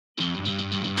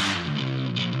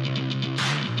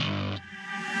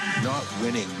not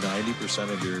winning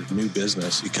 90% of your new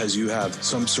business because you have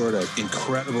some sort of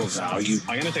incredible value.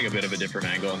 I'm going to take a bit of a different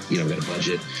angle. I've got a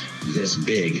budget this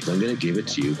big. I'm going to give it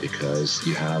to you because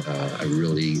you have a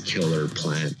really killer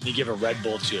plan. You give a Red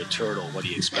Bull to a turtle, what do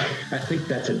you expect? I think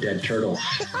that's a dead turtle.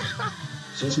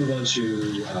 So let's move on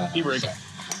to... E-rig.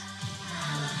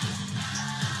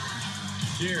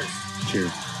 Cheers.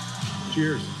 Cheers.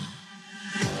 Cheers.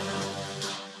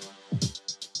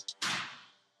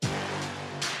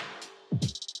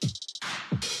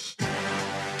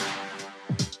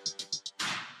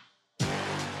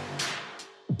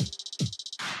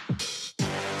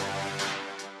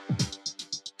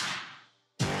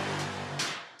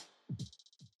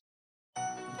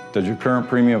 Does your current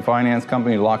premium finance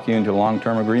company lock you into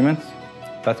long-term agreements?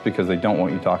 That's because they don't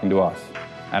want you talking to us.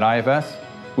 At IFS,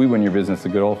 we win your business the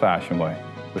good old-fashioned way,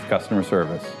 with customer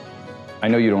service. I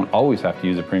know you don't always have to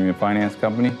use a premium finance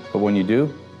company, but when you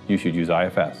do, you should use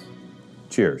IFS.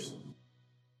 Cheers.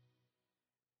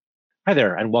 Hi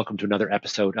there, and welcome to another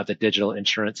episode of the Digital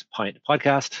Insurance Pint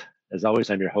podcast. As always,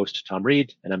 I'm your host, Tom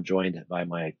Reed, and I'm joined by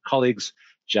my colleagues,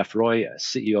 Jeff Roy,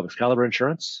 CEO of Excalibur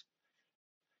Insurance,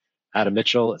 Adam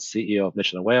Mitchell, CEO of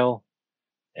Mitchell & Whale,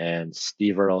 and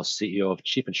Steve Earle, CEO of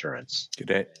Chief Insurance. Good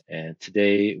day. And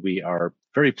today we are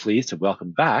very pleased to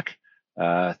welcome back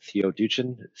Theo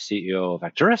Duchen, CEO of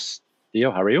Acturis.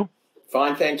 Theo, how are you?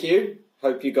 Fine, thank you.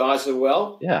 Hope you guys are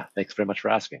well. Yeah, thanks very much for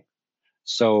asking.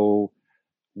 So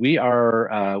we are,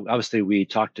 obviously we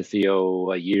talked to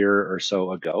Theo a year or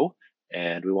so ago,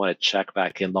 and we want to check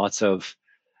back in. Lots of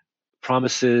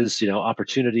promises,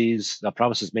 opportunities,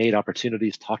 promises made,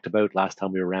 opportunities talked about last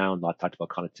time we were around, talked about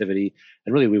connectivity.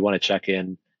 And really we want to check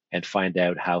in and find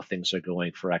out how things are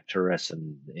going for Acturis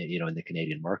and, in the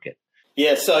Canadian market.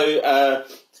 Yeah, so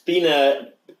it's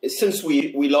been since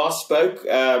we last spoke,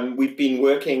 we've been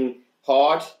working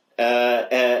hard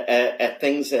at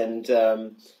things, and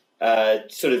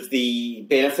sort of the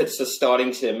benefits are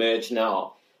starting to emerge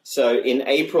now. So in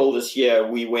April this year,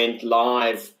 we went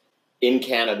live in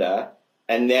Canada,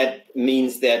 and that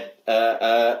means that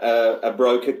a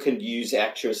broker could use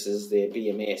Acturis as their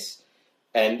VMS,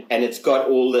 and it's got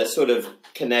all the sort of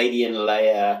Canadian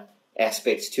layer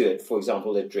aspects to it. For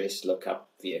example, address lookup,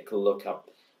 vehicle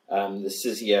lookup, the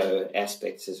CISIO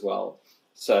aspects as well.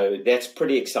 So that's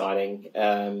pretty exciting,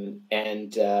 and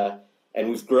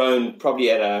we've grown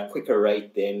probably at a quicker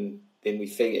rate than we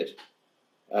figured,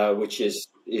 which is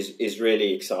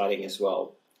really exciting as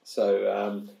well.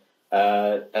 So.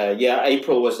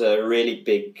 April was a really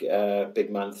big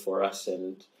month for us,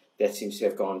 and that seems to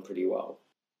have gone pretty well.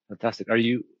 Fantastic.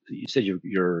 You said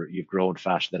you've grown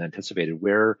faster than anticipated.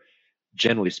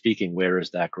 Generally speaking, where is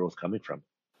that growth coming from?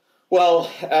 Well,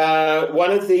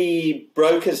 one of the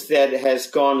brokers that has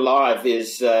gone live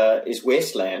is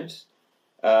Westland,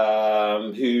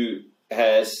 who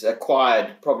has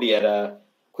acquired probably at a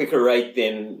quicker rate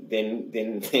than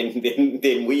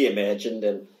we imagined,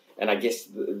 and I guess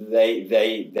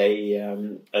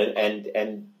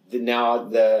now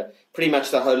pretty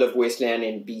much the whole of Westland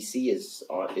in BC is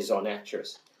on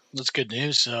Acturis. That's good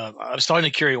news. I was talking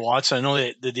to Kerry Watson. I know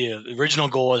that the original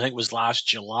goal, I think, was last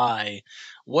July.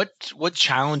 What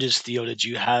challenges, Theo, did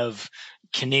you have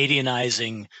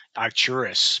Canadianizing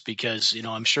Acturis? Because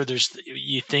I'm sure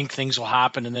you think things will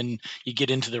happen, and then you get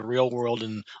into the real world,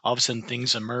 and all of a sudden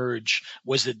things emerge.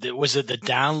 Was it the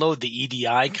download, the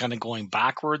EDI, kind of going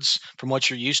backwards from what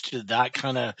you're used to? Did that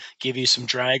kind of give you some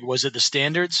drag? Was it the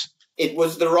standards? It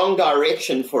was the wrong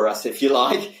direction for us, if you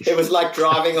like. It was like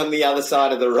driving on the other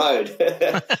side of the road.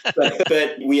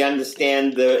 but we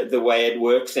understand the way it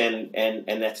works, and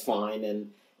that's fine.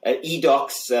 And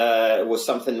eDocs was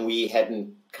something we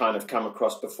hadn't kind of come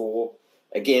across before.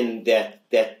 Again, that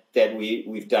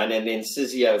we've done, and then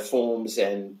CISIO forms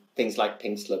and things like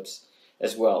pink slips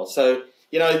as well. So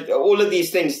all of these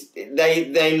things,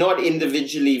 they're not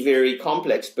individually very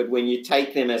complex, but when you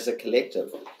take them as a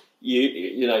collective,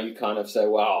 you kind of say,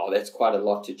 wow, that's quite a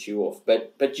lot to chew off.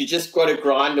 But you just got to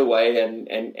grind away and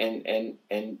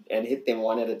hit them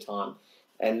one at a time,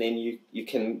 and then you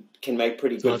can make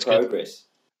pretty good progress.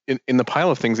 In the pile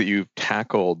of things that you've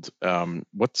tackled,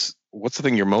 what's the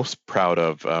thing you're most proud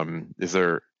of? Is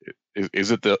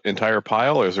it the entire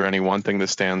pile, or is there any one thing that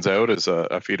stands out as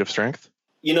a feat of strength?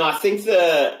 I think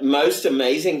the most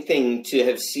amazing thing to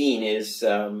have seen is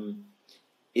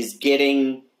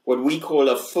getting what we call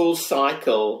a full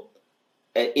cycle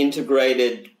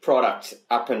integrated product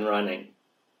up and running.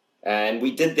 And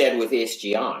we did that with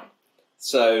SGI.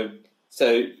 So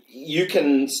you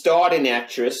can start in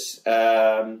Acturis,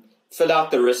 fill out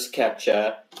the risk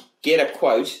capture, get a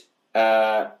quote,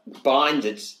 bind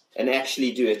it, and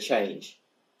actually do a change.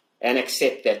 and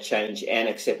accept that change and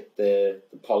accept the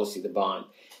policy, the bind.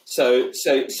 So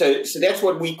that's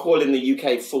what we call in the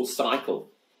UK full cycle,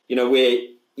 where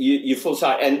you full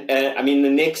cycle. And I mean, the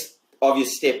next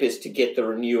obvious step is to get the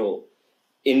renewal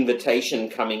invitation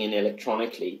coming in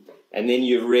electronically. And then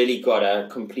you've really got a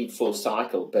complete full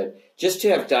cycle. But just to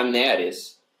have done that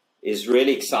is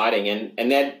really exciting.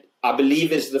 And that, I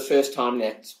believe, is the first time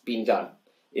that's been done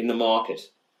in the market.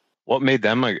 What made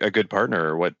them a good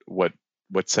partner? What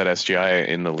set SGI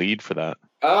in the lead for that?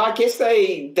 I guess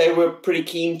they were pretty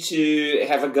keen to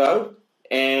have a go,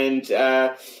 and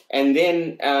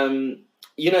then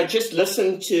just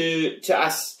listen to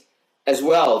us as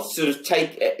well. Sort of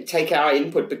take our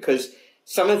input, because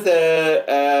some of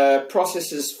the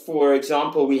processes, for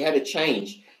example, we had a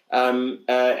change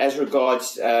as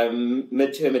regards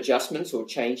midterm adjustments or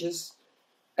changes.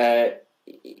 It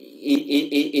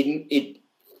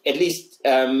at least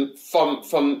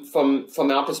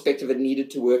from our perspective, it needed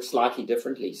to work slightly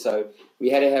differently. So we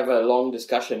had to have a long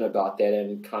discussion about that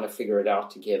and kind of figure it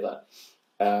out together.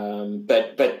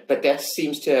 But that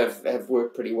seems to have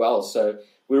worked pretty well. So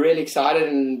we're really excited,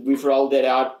 and we've rolled that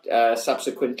out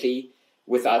subsequently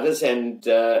with others, and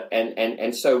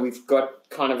so we've got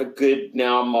kind of a good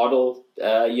now model,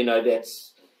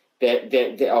 that's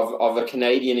of a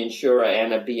Canadian insurer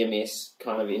and a BMS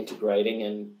kind of integrating,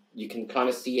 and you can kind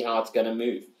of see how it's going to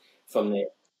move from there.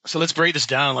 So let's break this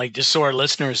down, just so our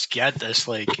listeners get this.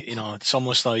 It's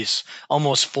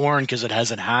almost foreign because it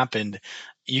hasn't happened.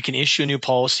 You can issue a new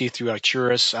policy through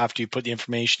Acturis after you put the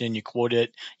information in, you quote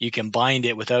it. You can bind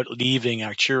it without leaving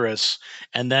Acturis,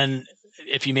 and then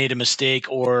if you made a mistake,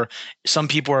 or some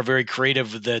people are very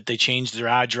creative that they change their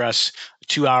address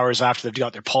 2 hours after they've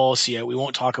got their policy out. We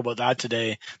won't talk about that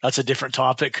today. That's a different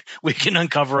topic we can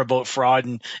uncover about fraud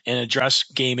and address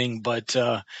gaming, but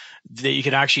that you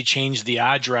can actually change the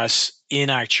address in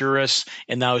Acturis,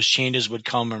 and those changes would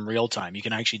come in real time. You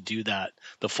can actually do that,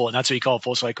 and that's what you call a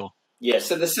full cycle. Yeah,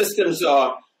 so the systems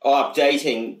are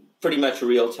updating pretty much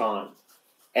real time.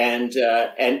 And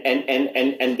that's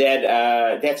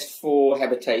for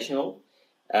habitational,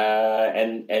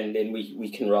 and then we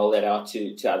can roll that out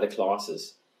to other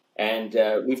classes. And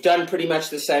we've done pretty much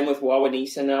the same with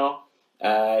Wawanisa now.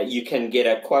 You can get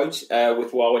a quote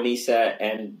with Wawanisa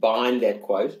and bind that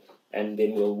quote, and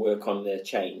then we'll work on the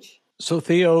change. So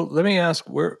Theo, let me ask,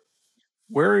 where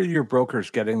are your brokers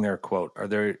getting their quote? Are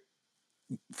they,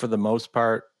 for the most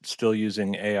part, still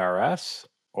using ARS?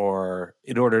 Or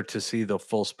in order to see the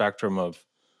full spectrum of,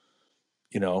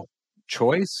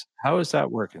 choice? How is that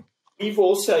working? We've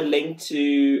also linked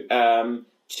to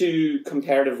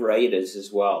comparative raters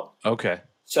as well. Okay.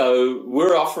 So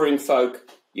we're offering folk,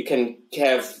 you can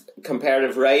have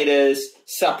comparative raters,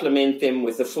 supplement them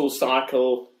with the full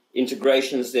cycle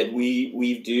integrations that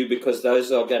we do, because those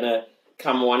are going to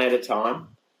come one at a time.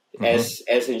 As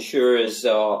insurers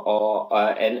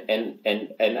are and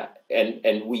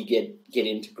we get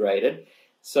integrated.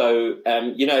 So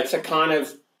it's a kind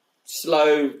of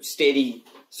slow, steady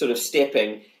sort of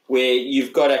stepping where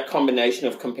you've got a combination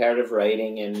of comparative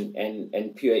rating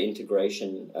and pure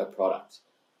integration products.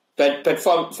 But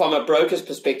from a broker's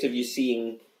perspective, you're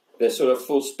seeing the sort of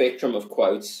full spectrum of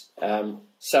quotes.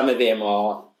 Some of them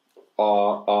are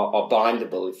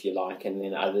bindable, if you like, and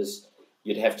then others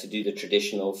you'd have to do the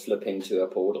traditional flipping to a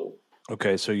portal.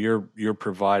 Okay, so you're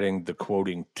providing the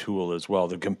quoting tool as well,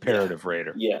 the comparative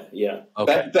rater. Yeah.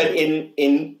 Okay. But in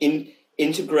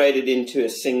integrated into a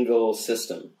single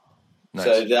system. Nice.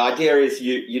 So the idea is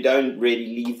you don't really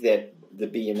leave the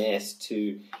BMS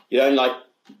you don't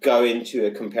go into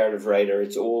a comparative rater.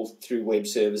 It's all through web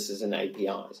services and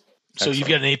APIs. So Excellent. You've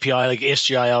got an API, like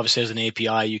SGI obviously has an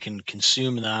API. You can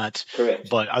consume that. Correct.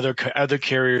 But other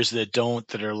carriers that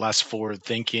are less forward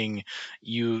thinking,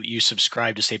 you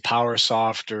subscribe to say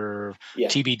PowerSoft or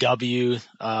TBW,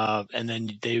 and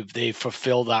then they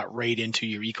fulfill that rate into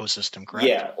your ecosystem, correct?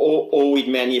 Yeah, or we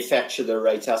manufacture the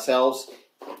rates ourselves,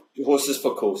 horses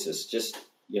for courses,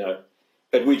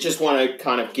 But we just want to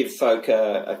kind of give folk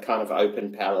a kind of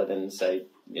open palette and say,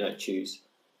 choose.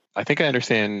 I think I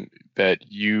understand that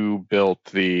you built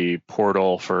the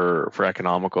portal for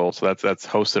Economical, so that's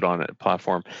hosted on a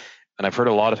platform. And I've heard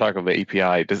a lot of talk about the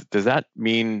API. Does that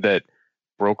mean that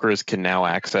brokers can now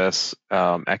access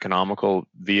Economical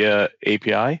via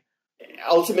API?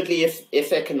 Ultimately,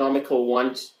 if Economical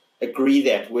won't agree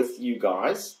that with you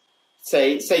guys,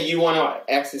 say you want to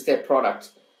access that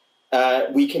product,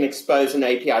 we can expose an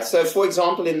API. So, for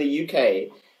example, in the UK,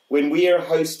 when we are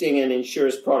hosting an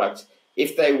insurer's product,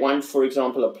 if they want, for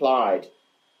example, Applied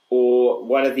or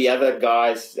one of the other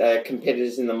guys,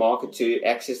 competitors in the market to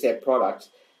access that product,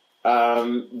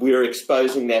 we're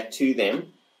exposing that to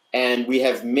them. And we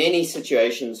have many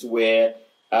situations where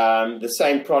the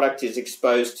same product is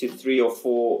exposed to 3 or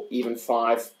 4, even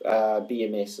 5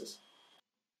 BMSs.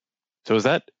 So does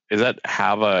that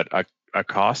have a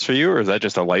cost for you, or is that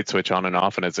just a light switch on and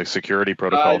off, and it's a security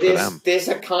protocol for them? There's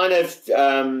a kind of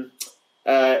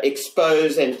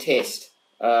expose and test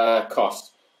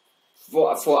cost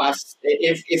for us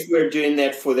if we're doing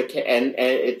that for the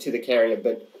to the carrier,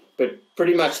 but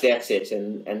pretty much that's it,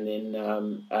 and then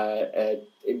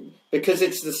because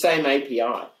it's the same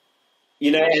API,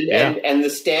 and the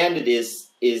standard is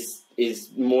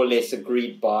more or less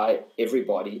agreed by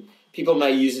everybody. People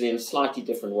may use it in a slightly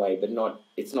different way, but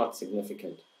it's not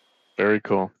significant. Very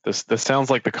cool. This sounds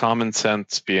like the common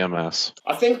sense BMS.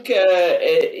 I think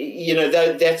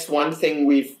that's one thing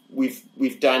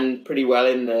we've done pretty well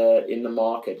in the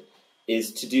market,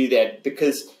 is to do that,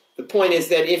 because the point is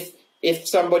that if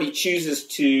somebody chooses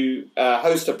to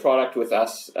host a product with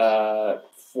us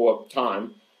for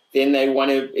time, then they want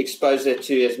to expose it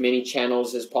to as many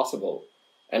channels as possible,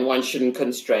 and one shouldn't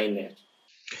constrain that.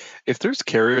 If there's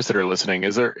carriers that are listening,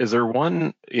 is there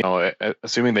one,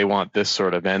 assuming they want this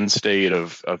sort of end state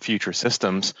of future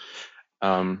systems,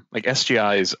 like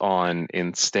SGI is on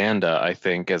Instandard, I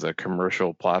think, as a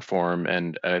commercial platform,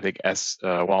 and I think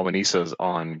Walmanisa's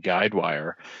on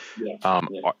Guidewire,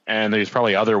 and there's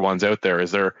probably other ones out there. Is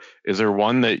there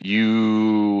one that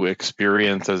you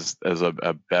experience as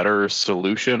a better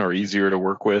solution or easier to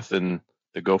work with in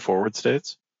the go forward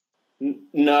states?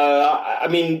 No, I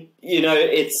mean,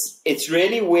 it's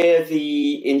really where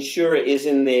the insurer is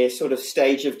in their sort of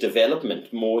stage of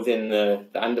development more than the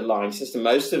underlying system.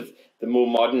 Most of the more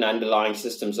modern underlying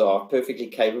systems are perfectly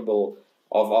capable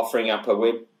of offering up a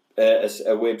web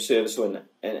service or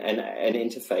an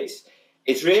interface.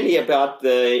 It's really about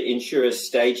the insurer's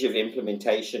stage of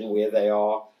implementation, where they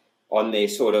are on their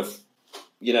sort of,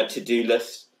 to-do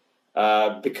list,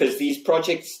 because these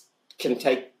projects can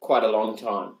take quite a long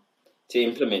time to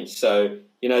implement. So,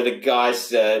 the guys,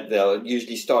 they'll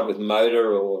usually start with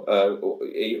motor or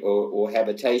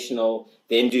habitational,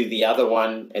 then do the other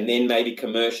one, and then maybe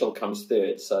commercial comes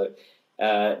third. So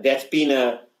that's been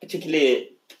a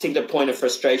particular point of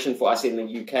frustration for us in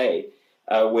the UK,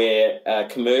 where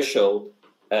commercial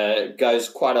goes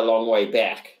quite a long way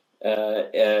back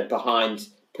behind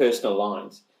personal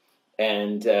lines,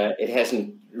 and it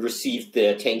hasn't received the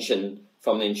attention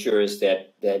from the insurers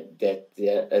that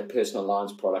the personal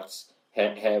lines products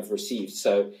have received.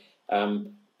 So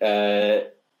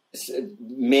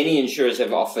many insurers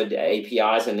have offered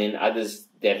APIs, and then others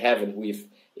that haven't. We've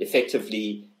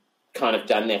effectively kind of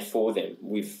done that for them.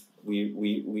 We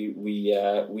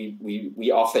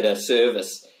offered a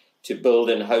service to build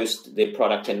and host their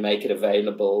product and make it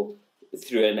available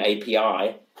through an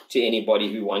API to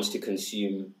anybody who wants to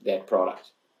consume that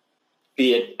product,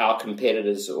 be it our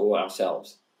competitors or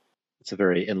ourselves. It's a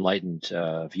very enlightened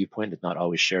viewpoint. It's not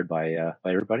always shared by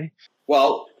everybody.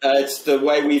 Well, it's the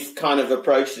way we've kind of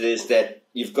approached it, is that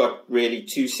you've got really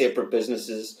 2 separate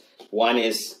businesses. One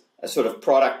is a sort of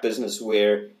product business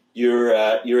where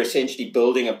you're essentially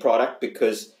building a product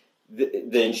because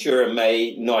the insurer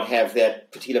may not have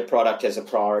that particular product as a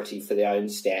priority for their own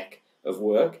stack of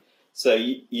work. So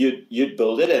you'd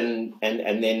build it, and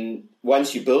then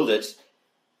once you build it,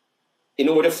 in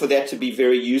order for that to be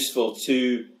very useful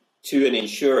to an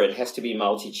insurer, it has to be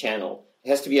multi-channel. It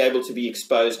has to be able to be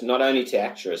exposed not only to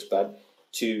Acturis, but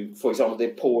to, for example, their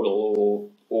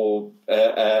portal or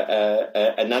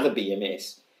another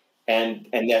BMS, and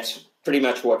that's pretty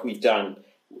much what we've done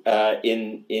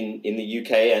in the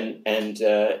UK, and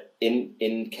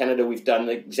in Canada we've done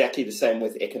exactly the same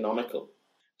with Economical.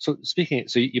 So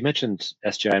you mentioned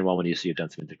SGI and Walmanisa, you've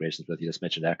done some integrations with. You just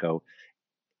mentioned Echo.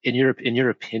 In your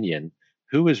opinion,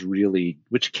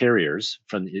 which carriers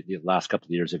from the last couple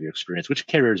of years of your experience, which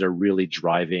carriers are really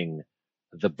driving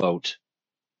the boat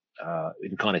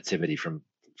in connectivity from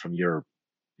your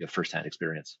firsthand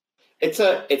experience? It's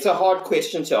a hard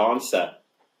question to answer.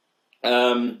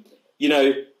 What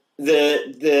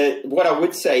I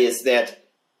would say is that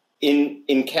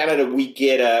in Canada we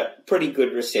get a pretty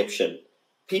good reception.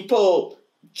 People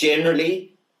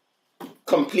generally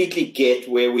completely get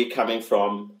where we're coming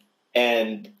from,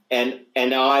 and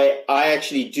I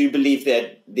actually do believe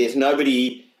that there's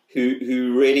nobody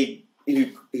who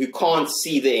can't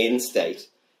see the end state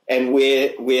and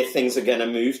where things are going to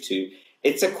move to.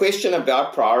 It's a question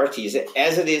about priorities,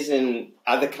 as it is in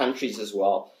other countries as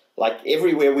well. Like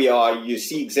everywhere we are, you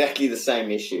see exactly the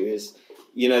same issue. Is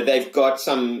they've got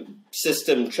some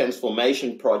system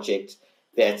transformation project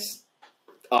that's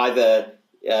either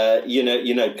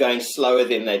going slower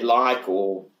than they'd like,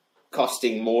 or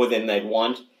costing more than they'd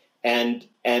want, and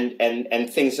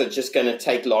things are just going to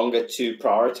take longer to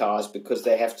prioritize because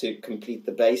they have to complete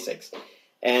the basics.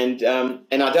 And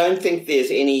I don't think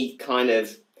there's any kind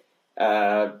of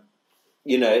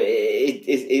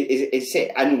it's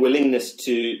unwillingness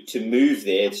to move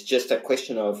there. It's just a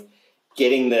question of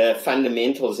getting the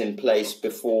fundamentals in place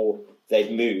before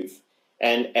they move.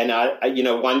 And I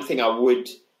one thing I would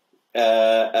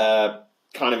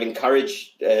kind of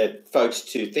encourage folks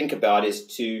to think about is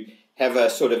to have a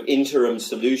sort of interim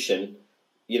solution,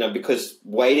 because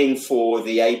waiting for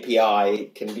the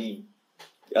API can be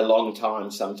a long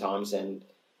time sometimes, and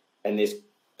there's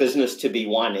business to be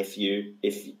won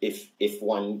if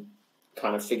one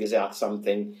kind of figures out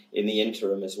something in the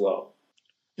interim as well.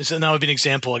 So that would be an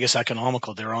example, I guess,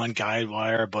 economical. They're on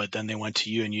Guidewire, but then they went to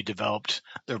you and you developed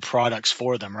their products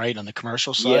for them, right, on the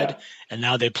commercial side. Yeah. And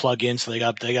now they plug in, so they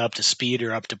got up to speed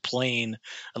or up to plane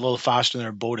a little faster than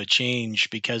their boat of change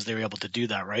because they were able to do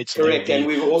that, right? So correct. And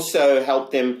we've also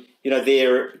helped them.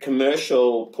 Their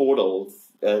commercial portal,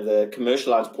 the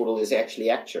commercial lines portal, is actually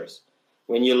Acturis.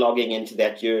 When you're logging into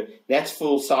that, that's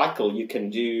full cycle. You can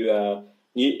do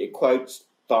new quotes,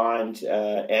 bind,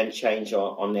 and change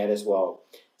on that as well.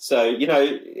 So,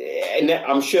 and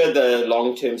I'm sure the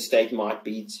long-term state might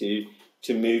be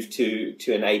to move to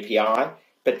an API,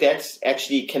 but that's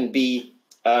actually can be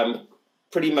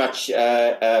pretty much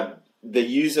the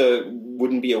user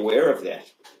wouldn't be aware of that.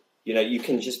 You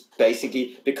can just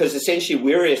basically, because essentially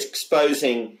we're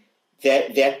exposing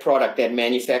that product, that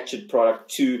manufactured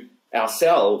product, to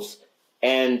ourselves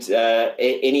and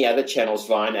any other channels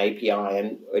via an API,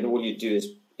 and all you do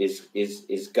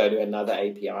is go to another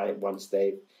API once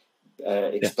they've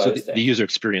exposed so the user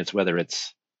experience, whether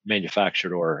it's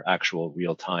manufactured or actual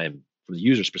real time, from the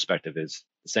user's perspective, is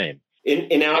the same.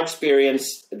 In our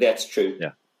experience, that's true.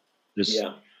 Yeah, there's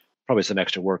probably some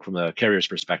extra work from the carrier's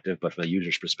perspective, but from the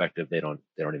user's perspective, they don't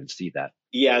even see that.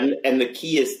 Yeah, and the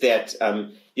key is that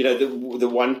the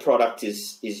one product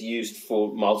is used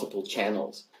for multiple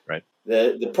channels. Right.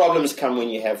 The problems come when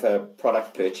you have a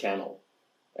product per channel,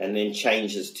 and then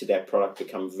changes to that product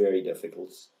become very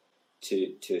difficult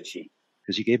to achieve.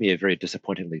 Because you gave me a very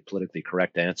disappointingly politically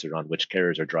correct answer on which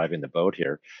carriers are driving the boat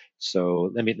here.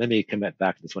 So let me come back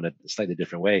to this one a slightly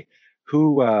different way.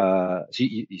 So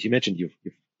you mentioned you've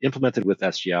implemented with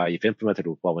SGI, you've implemented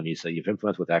with Wawanesa, you've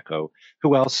implemented with Echo.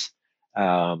 Who else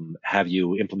have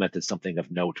you implemented something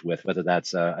of note with? Whether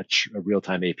that's a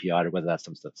real-time API or whether that's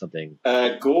something.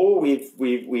 Gore,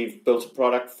 we've built a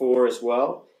product for as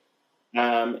well.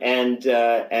 And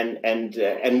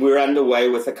we're underway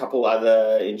with a couple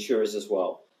other insurers as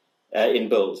well in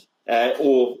build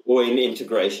or in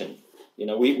integration.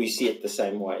 We see it the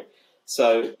same way.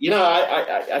 So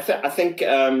I think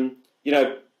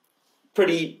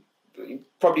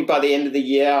probably by the end of the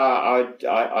year,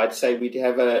 I'd say we'd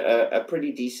have a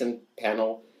pretty decent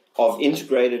panel of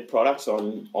integrated products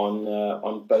on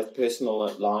both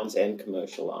personal lines and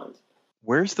commercial lines.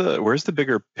 Where's the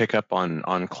bigger pickup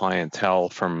on clientele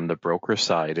from the broker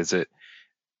side? Is it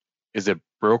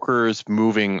brokers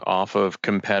moving off of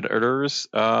competitors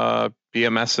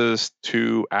BMSs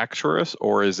to Acturis,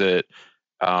 or is it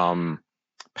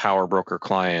power broker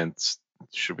clients,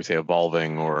 should we say,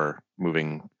 evolving or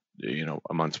moving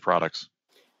amongst products?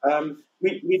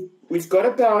 We've got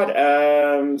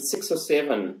about 6 or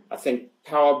 7, I think,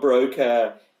 power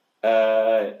broker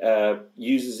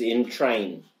users in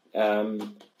train.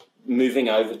 Moving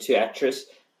over to Acturis,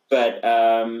 but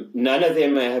none of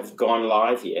them have gone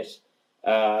live yet.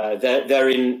 They're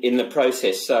in the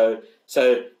process. So,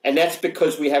 and that's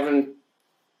because we haven't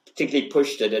particularly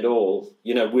pushed it at all.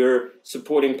 We're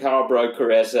supporting Power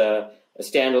Broker as a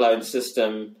standalone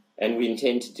system, and we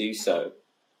intend to do so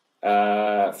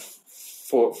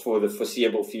for the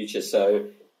foreseeable future. So,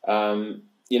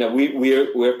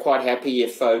 we're quite happy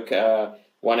if folk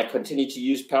want to continue to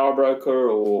use Power Broker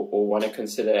or want to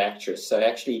consider Acturis. So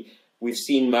actually, we've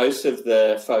seen most of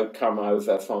the folk come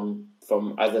over from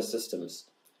other systems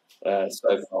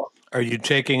so far. Are you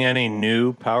taking any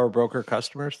new Power Broker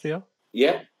customers, Theo?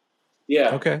 Yeah.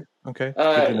 Okay. Good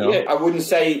to know. Yeah, I wouldn't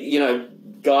say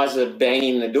guys are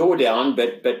banging the door down,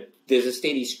 but there's a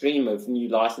steady stream of new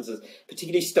licenses,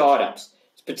 particularly startups.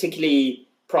 It's particularly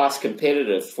price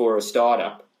competitive for a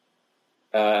startup.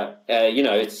 It's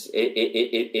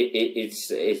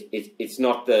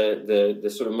not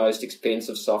the sort of most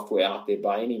expensive software out there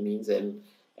by any means, and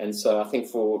so I think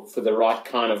for the right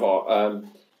kind of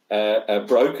a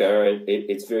broker,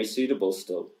 it's very suitable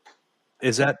still.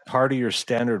 Is that part of your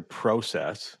standard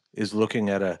process? Is looking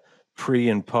at a pre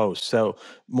and post? So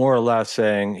more or less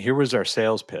saying, here was our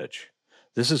sales pitch.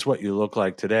 this is what you look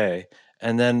like today,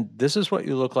 and then this is what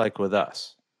you look like with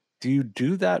us. Do you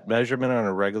do that measurement on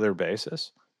a regular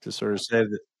basis to sort of say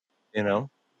that, you know?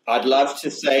 I'd love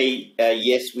to say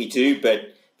yes, we do,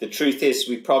 but the truth is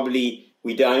we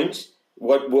don't.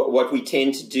 What we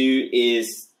tend to do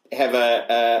is have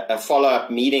a follow-up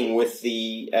meeting with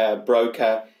the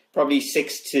broker, probably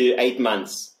 6 to 8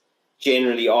 months,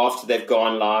 generally after they've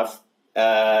gone live,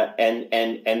 and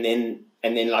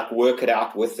then like work it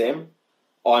out with them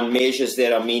on measures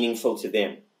that are meaningful to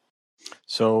them.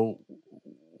 So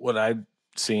what I've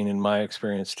seen in my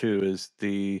experience too is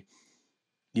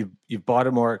you've bought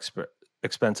a more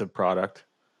expensive product.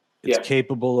 It's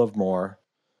capable of more,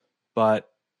 but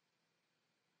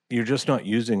you're just not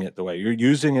using it the way you're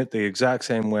using it the exact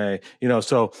same way.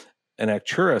 So an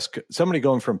Acturis, somebody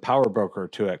going from Power Broker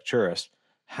to Acturis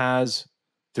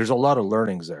there's a lot of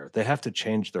learnings there. They have to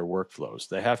change their workflows.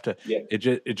 They have to,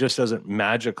 it just doesn't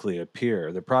magically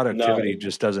appear. The productivity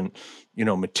just doesn't,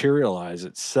 materialize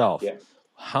itself. Yeah.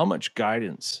 How much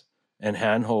guidance and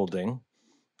handholding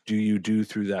do you do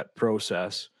through that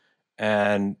process,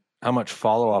 and how much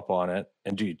follow-up on it?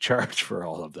 And do you charge for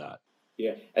all of that?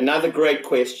 Yeah. Another great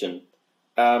question.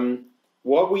 And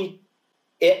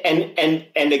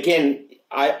again,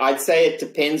 I'd say it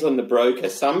depends on the broker.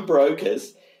 Some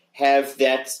brokers have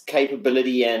that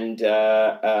capability and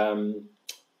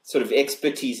sort of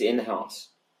expertise in-house.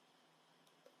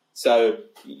 So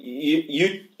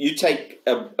you take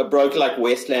a broker like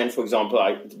Westland, for example,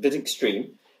 it's a bit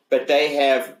extreme, but they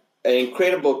have an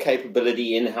incredible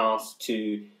capability in-house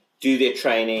to do their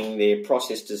training, their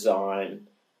process design,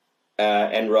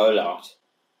 and rollout.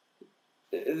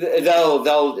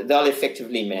 They'll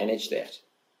effectively manage that.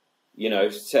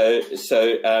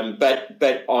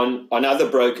 But on other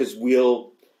brokers,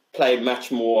 we'll play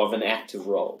much more of an active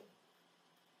role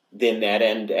than that,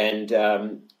 and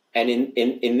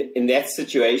in that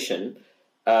situation,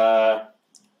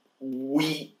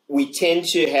 we tend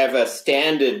to have a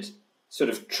standard sort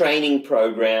of training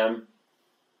program,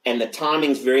 and the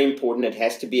timing's very important. It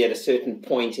has to be at a certain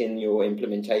point in your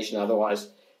implementation, otherwise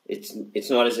it's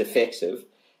not as effective.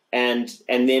 And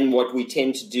then what we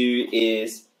tend to do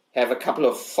is have a couple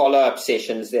of follow-up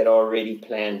sessions that are already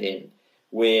planned in,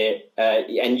 where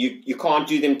and you can't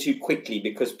do them too quickly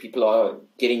because people are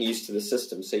getting used to the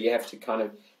system. So you have to kind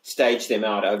of stage them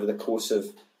out over the course of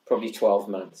probably 12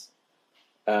 months.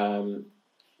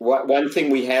 One thing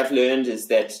we have learned is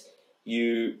that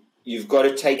you've got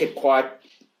to take it quite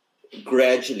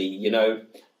gradually.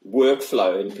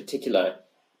 Workflow in particular.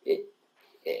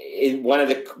 One of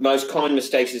the most common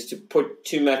mistakes is to put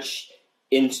too much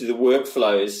into the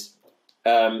workflows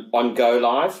on go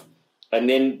live, and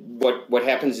then what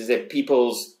happens is that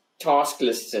people's task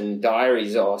lists and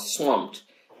diaries are swamped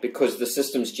because the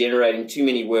system's generating too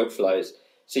many workflows.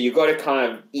 So you've got to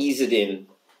kind of ease it in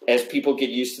as people get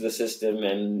used to the system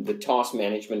and the task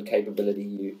management capability.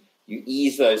 You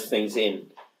ease those things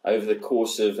in over the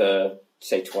course of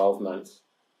say 12 months.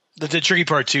 The tricky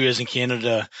part too is in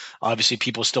Canada, obviously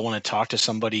people still want to talk to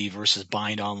somebody versus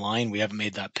bind online. We haven't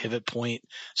made that pivot point,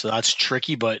 so that's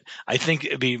tricky. But I think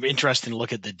it'd be interesting to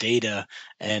look at the data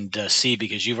and see,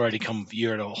 because you're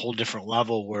at a whole different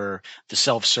level where the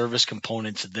self-service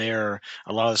components there,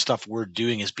 a lot of the stuff we're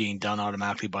doing is being done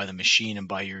automatically by the machine and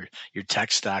by your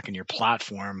tech stack and your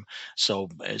platform. So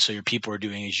your people are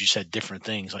doing, as you said, different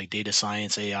things like data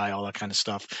science, AI, all that kind of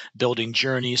stuff, building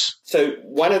journeys. So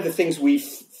one of the things we've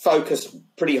focused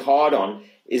pretty hard on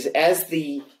is, as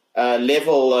the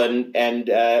level and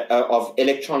of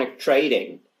electronic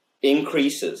trading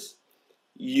increases,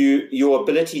 your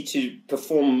ability to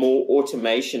perform more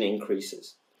automation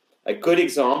increases. A good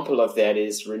example of that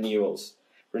is renewals.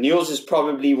 Renewals is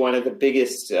probably one of the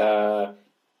biggest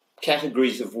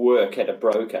categories of work at a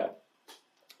broker,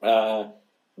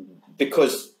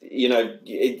 because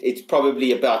it's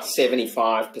probably about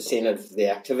 75% of the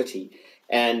activity.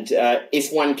 And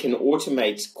if one can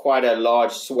automate quite a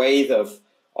large swathe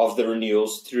of the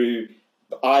renewals through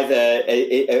either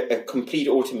a complete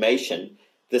automation,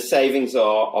 the savings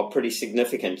are pretty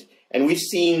significant. And we've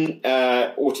seen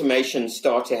automation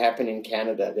start to happen in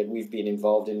Canada that we've been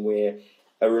involved in, where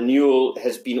a renewal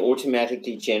has been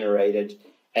automatically generated.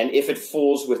 And if it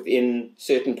falls within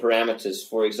certain parameters,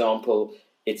 for example,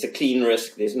 it's a clean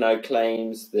risk, there's no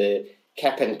claims, the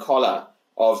cap and collar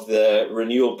of the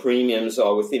renewal premiums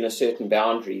are within a certain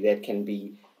boundary that can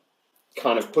be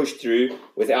kind of pushed through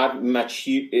without much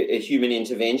human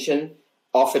intervention,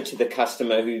 offered to the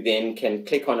customer, who then can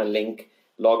click on a link,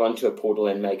 log onto a portal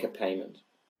and make a payment.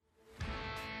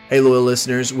 Hey, loyal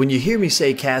listeners, when you hear me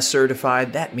say CAS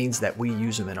certified, that means that we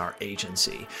use them in our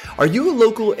agency. Are you a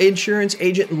local insurance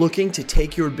agent looking to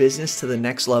take your business to the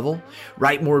next level?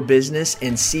 Write more business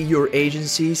and see your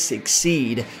agency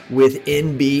succeed with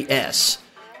NBS,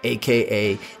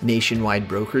 aka Nationwide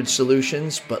Brokerage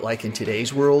Solutions. But like in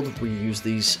today's world, we use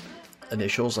these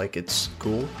initials like it's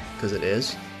cool, because it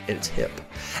is. It's hip.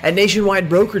 At Nationwide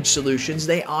Brokerage Solutions,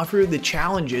 they offer the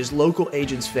challenges local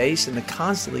agents face in the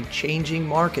constantly changing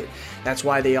market. That's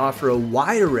why they offer a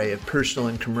wide array of personal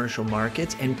and commercial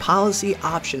markets and policy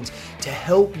options to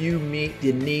help you meet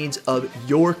the needs of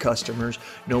your customers,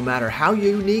 no matter how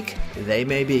unique they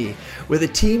may be. With a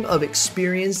team of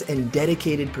experienced and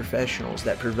dedicated professionals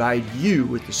that provide you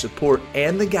with the support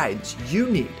and the guidance you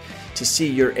need to see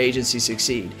your agency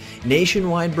succeed,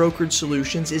 Nationwide Brokerage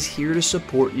Solutions is here to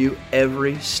support you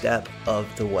every step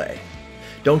of the way.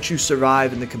 Don't you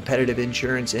survive in the competitive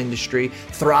insurance industry?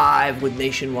 Thrive with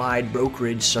Nationwide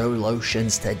Brokerage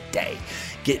Solutions today.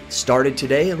 Get started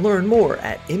today and learn more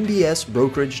at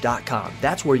mbsbrokerage.com.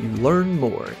 That's where you learn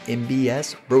more,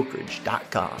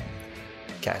 mbsbrokerage.com.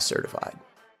 CAS certified.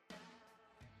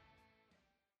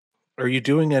 Are you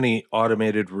doing any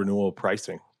automated renewal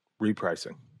pricing,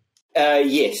 repricing?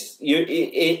 Yes,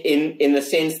 in the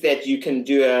sense that you can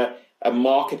do a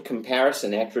market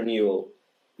comparison at renewal.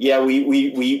 Yeah,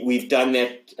 we've done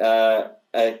that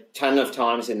a ton of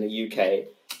times in the UK.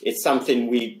 It's something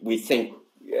we think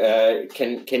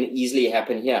can easily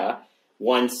happen here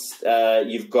once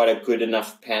you've got a good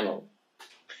enough panel.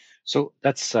 So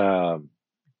that sounds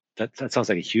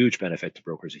like a huge benefit to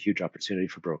brokers, a huge opportunity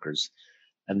for brokers,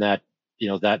 and that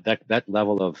that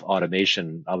level of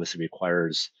automation obviously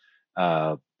requires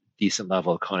decent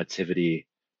level of connectivity.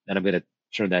 And I'm going to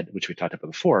turn that, which we talked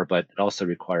about before, but it also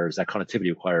requires, that connectivity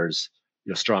requires,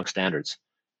 strong standards.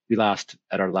 At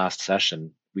our last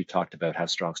session, we talked about how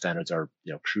strong standards are,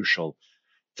 crucial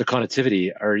to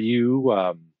connectivity. Are you,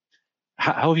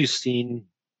 how have you seen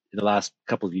in the last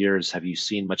couple of years, have you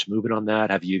seen much movement on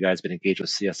that? Have you guys been engaged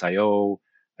with CSIO?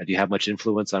 Do you have much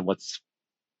influence on what's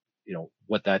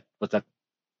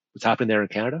happening there in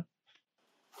Canada?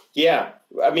 Yeah,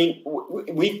 I mean,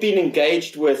 we've been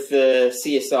engaged with the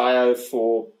CSIO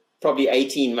for probably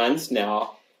 18 months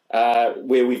now,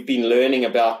 where we've been learning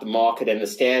about the market and the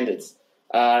standards.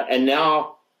 And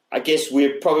now, I guess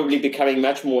we're probably becoming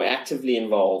much more actively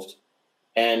involved,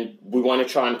 and we want to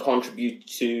try and contribute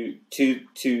to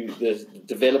the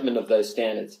development of those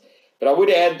standards. But I would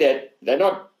add that they're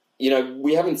not,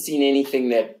 we haven't seen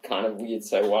anything that kind of we'd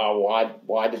say, wow,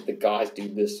 why did the guys do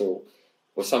this or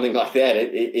something like that.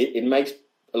 It makes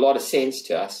a lot of sense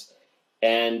to us,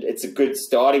 and it's a good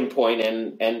starting point.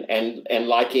 And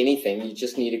like anything, you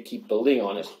just need to keep building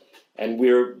on it. And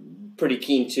we're pretty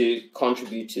keen to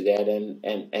contribute to that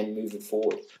and move it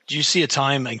forward. Do you see a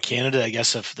time in Canada, I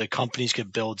guess, if the companies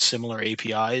could build similar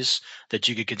APIs that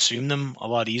you could consume them a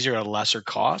lot easier at a lesser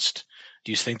cost?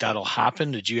 Do you think that'll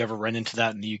happen? Did you ever run into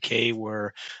that in the UK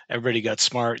where everybody got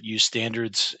smart, used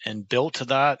standards, and built to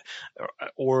that?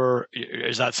 Or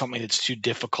is that something that's too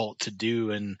difficult to do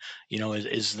and,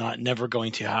 is not never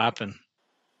going to happen?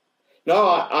 No,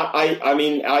 I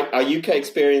mean, our UK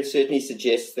experience certainly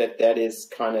suggests that is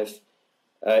kind of,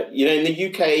 in the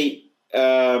UK,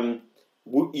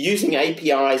 using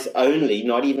APIs only,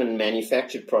 not even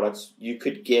manufactured products, you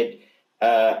could get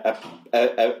a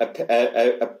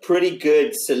pretty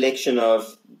good selection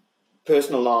of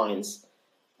personal lines,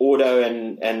 auto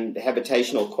and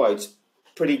habitational quotes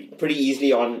pretty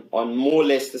easily on more or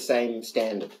less the same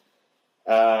standard.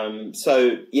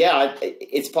 So yeah,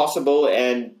 it's possible,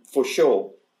 and for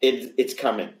sure it's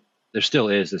coming. There still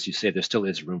is, as you say, there still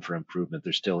is room for improvement.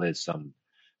 There still is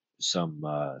some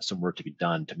work to be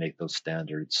done to make those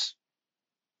standards,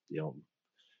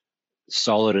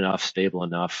 solid enough, stable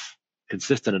enough,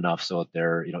 consistent enough so that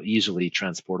they're easily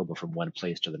transportable from one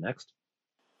place to the next.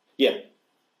 Yeah,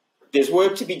 there's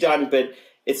work to be done, but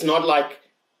it's not like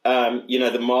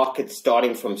the market's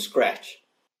starting from scratch.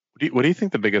 What do you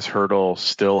think the biggest hurdle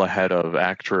still ahead of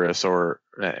Acturis or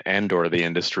the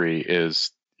industry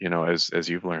is? As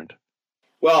you've learned.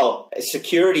 Well,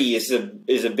 security is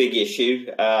a big issue.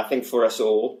 I think for us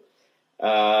all.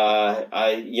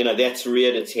 That's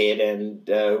reared its head, and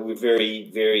we're very,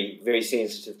 very, very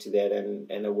sensitive to that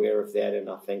and aware of that. And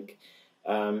I think,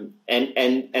 and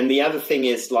the other thing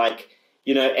is, like,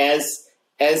 as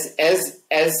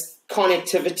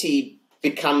connectivity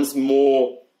becomes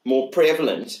more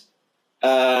prevalent,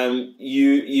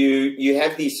 you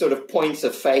have these sort of points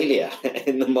of failure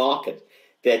in the market,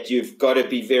 that you've got to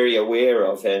be very aware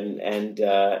of and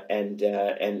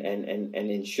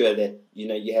ensure that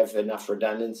you have enough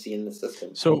redundancy in the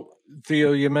system. So,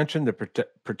 Theo, you mentioned the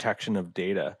protection of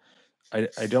data.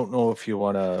 I don't know if you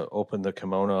want to open the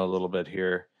kimono a little bit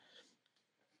here.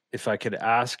 If I could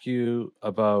ask you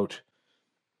about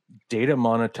data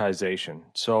monetization.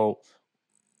 So,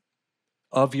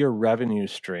 of your revenue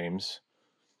streams,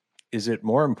 is it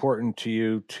more important to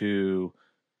you to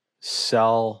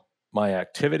sell my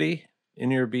activity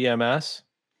in your BMS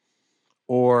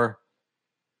or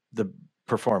the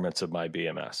performance of my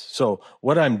BMS? So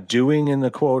what I'm doing in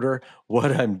the quoter,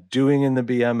 what I'm doing in the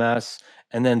BMS,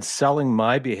 and then selling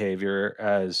my behavior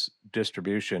as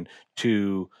distribution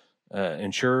to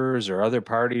insurers or other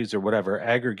parties or whatever,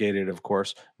 aggregated, of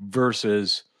course,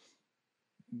 versus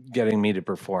getting me to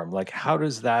perform. Like, how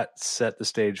does that set the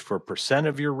stage for percent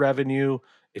of your revenue,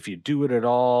 if you do it at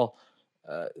all,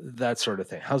 that sort of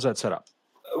thing? How's that set up?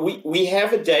 We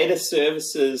have a data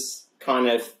services kind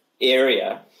of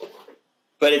area,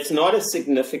 but it's not a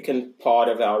significant part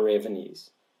of our revenues.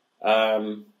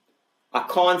 I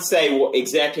can't say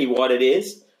exactly what it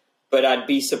is, but I'd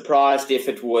be surprised if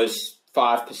it was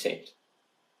 5%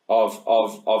 of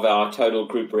our total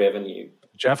group revenue.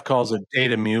 Jeff calls it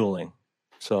data muling.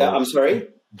 So I'm sorry?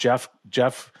 Jeff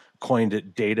coined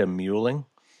it data muling.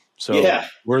 So yeah.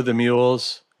 We're the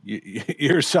mules.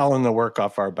 You're selling the work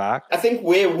off our back. I think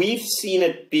where we've seen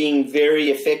it being very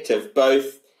effective,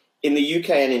 both in the UK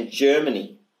and in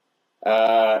Germany,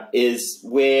 is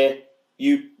where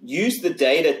you use the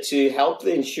data to help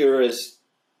the insurers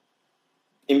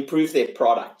improve their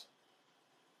product.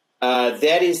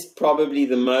 That is probably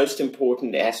the most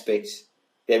important aspect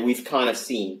that we've kind of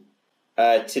seen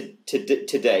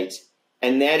to date.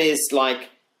 And that is like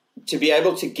to be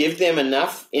able to give them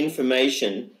enough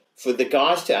information for the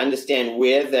guys to understand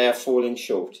where they're falling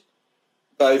short,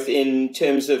 both in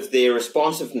terms of their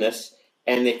responsiveness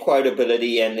and their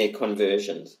quotability and their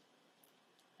conversions.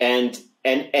 And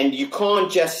you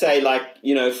can't just say, like,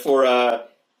 for a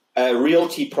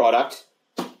realty product,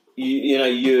 these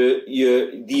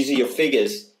are your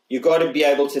figures. You've got to be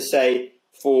able to say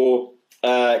for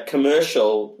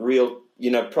commercial real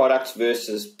products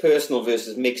versus personal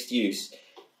versus mixed use,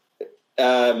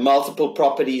 multiple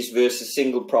properties versus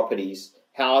single properties,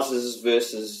 houses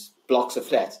versus blocks of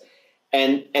flats.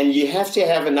 And you have to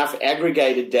have enough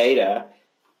aggregated data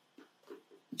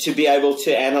to be able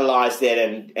to analyze that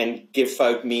and give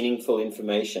folk meaningful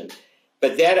information.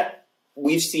 But that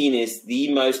we've seen is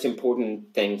the most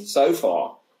important thing so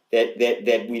far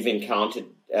that we've encountered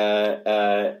in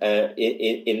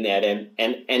that.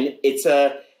 And it's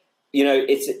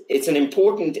it's an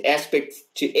important aspect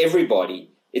to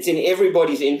everybody. It's in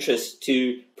everybody's interest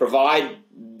to provide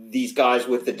these guys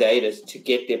with the data to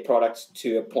get their products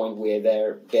to a point where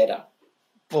they're better.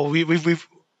 Well,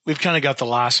 we've kind of got the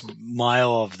last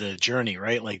mile of the journey,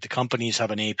 right? Like the companies have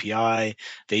an API,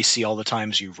 they see all the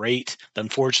times you rate.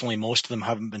 Unfortunately, most of them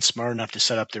haven't been smart enough to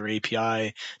set up their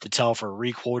API to tell for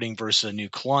requoting versus a new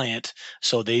client.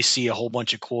 So they see a whole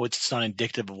bunch of quotes. It's not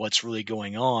indicative of what's really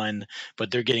going on,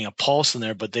 but they're getting a pulse in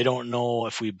there, but they don't know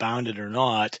if we bound it or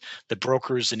not. The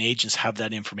brokers and agents have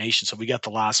that information. So we got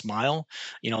the last mile.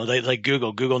 Like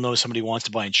Google knows somebody wants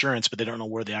to buy insurance, but they don't know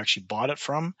where they actually bought it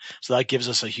from. So that gives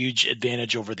us a huge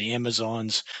advantage over the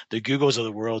Amazons, the Googles of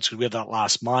the world. So we have that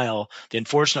last mile. The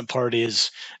unfortunate part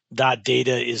is that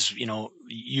data is,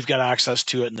 you've got access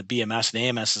to it, and the BMS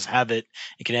and AMSs have it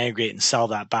and can aggregate and sell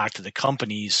that back to the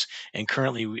companies. And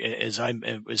currently, as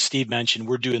Steve mentioned,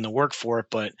 we're doing the work for it,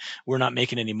 but we're not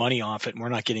making any money off it, and we're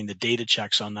not getting the data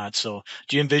checks on that. So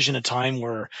do you envision a time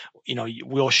where,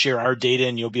 we'll share our data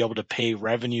and you'll be able to pay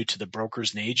revenue to the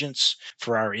brokers and agents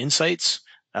for our insights?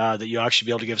 That you'll actually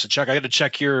be able to give us a check. I got a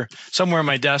check here somewhere on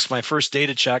my desk, my first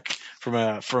data check from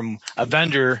a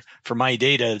vendor for my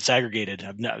data that's aggregated.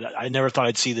 I never thought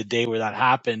I'd see the day where that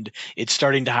happened. It's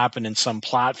starting to happen in some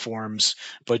platforms,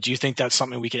 but do you think that's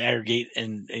something we can aggregate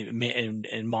and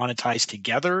monetize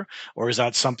together? Or is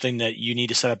that something that you need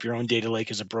to set up your own data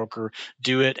lake as a broker,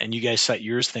 do it, and you guys set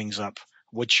yours things up?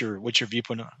 What's your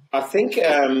viewpoint on it? I think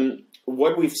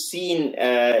what we've seen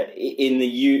in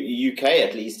the UK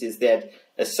at least is that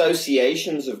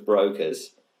associations of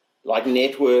brokers, like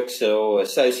networks or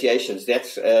associations,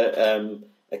 that's a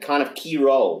kind of key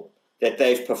role that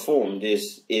they've performed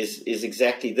is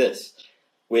exactly this.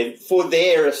 Where for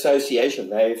their association,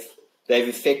 they've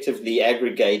effectively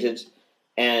aggregated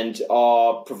and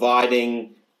are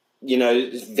providing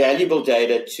valuable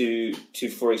data to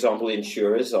for example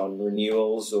insurers on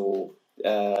renewals or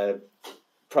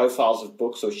profiles of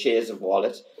books or shares of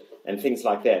wallet and things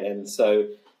like that. And so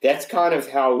that's kind of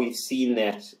how we've seen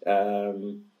that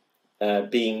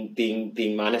being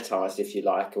monetized, if you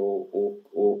like,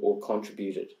 or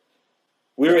contributed.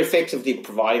 We're effectively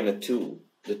providing the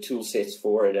tool sets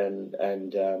for it,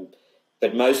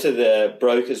 but most of the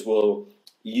brokers will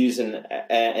use an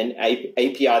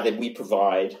API that we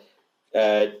provide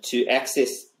to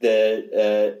access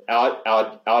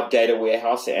our data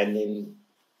warehouse and then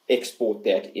export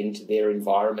that into their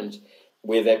environment,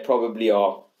 where they probably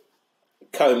are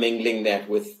commingling that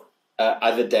with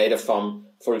other data from,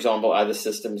 for example, other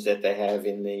systems that they have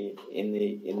in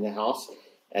the house,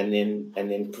 and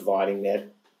then providing that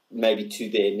maybe to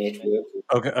their network.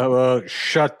 Okay,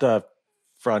 shut the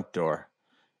front door.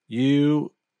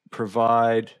 You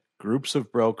provide groups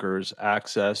of brokers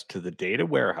access to the data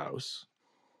warehouse,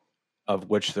 of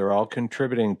which they're all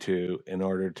contributing to, in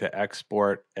order to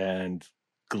export and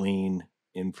glean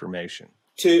information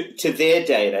to their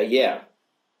data. Yeah.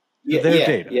 Their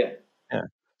data. Yeah.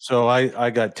 So I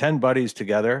got 10 buddies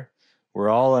together. We're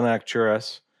all in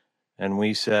Acturis, and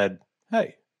we said,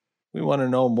 hey, we want to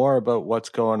know more about what's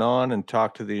going on and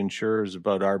talk to the insurers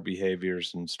about our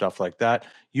behaviors and stuff like that.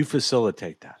 You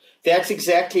facilitate that. That's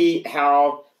exactly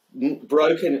how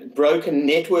broken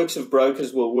networks of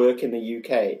brokers will work in the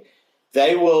UK.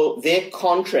 Their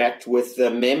contract with the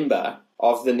member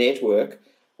of the network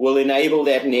will enable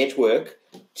that network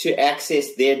to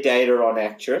access their data on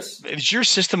Acturis. Is your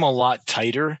system a lot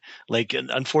tighter? Like,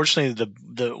 unfortunately, the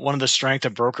one of the strength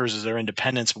of brokers is their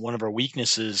independence, but one of our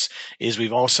weaknesses is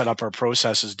we've all set up our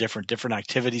processes different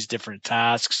activities, different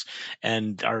tasks,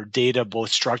 and our data, both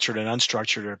structured and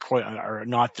unstructured, are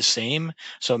not the same.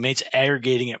 So it makes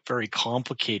aggregating it very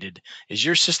complicated. Is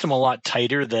your system a lot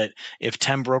tighter that if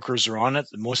 10 brokers are on it,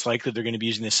 most likely they're going to be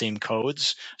using the same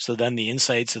codes? So then the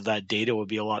insights of that data will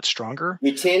be a lot stronger?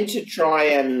 We tend to try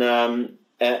and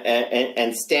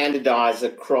standardize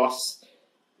across,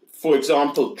 for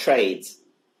example, trades.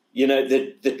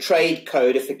 The trade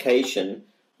codification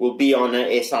will be on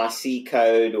a SIC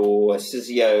code or a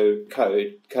CISIO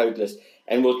code list,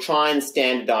 and we'll try and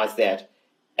standardize that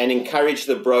and encourage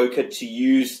the broker to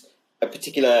use a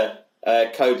particular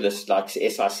code list like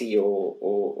SIC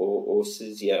or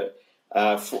CISIO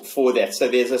for that. So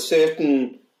there's a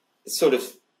certain sort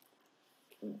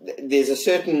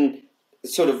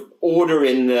of order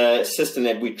in the system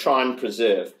that we try and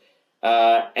preserve,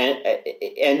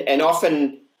 and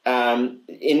often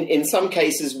in some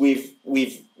cases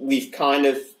we've kind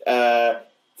of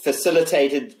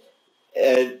facilitated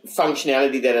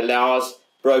functionality that allows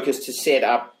brokers to set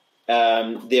up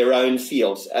their own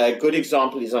fields. A good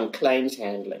example is on claims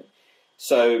handling.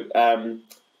 So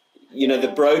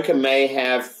the broker may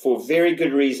have, for very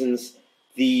good reasons,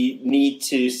 the need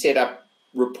to set up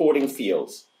reporting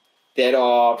fields that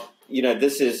are,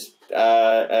 this is,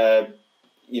 by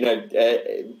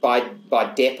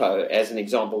depot, as an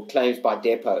example. Claims by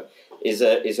depot is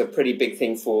a pretty big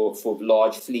thing for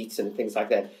large fleets and things like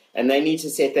that. And they need to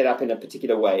set that up in a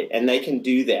particular way, and they can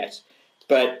do that.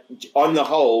 But on the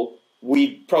whole,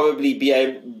 we'd probably be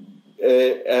able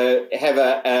have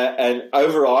an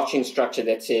overarching structure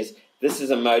that says this is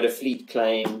a motor fleet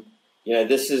claim,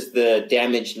 this is the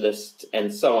damage list,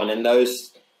 and so on. And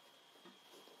those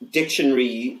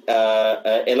dictionary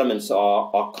elements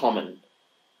are common.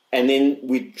 And then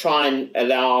we try and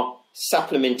allow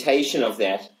supplementation of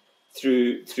that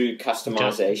through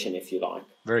customization, if you like,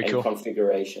 Very and cool.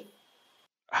 configuration.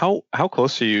 How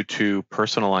close are you to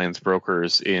personal lines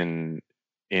brokers in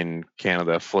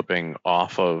Canada flipping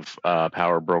off of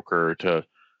Power Broker to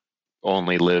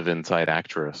only live inside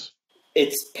Acturis?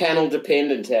 It's panel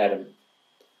dependent, Adam.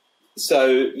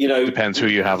 So Depends who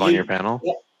you have on your panel.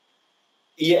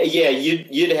 Yeah.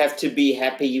 You'd have to be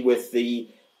happy with the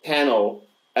panel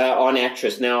on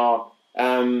Acturis. Now,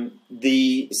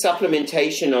 the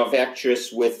supplementation of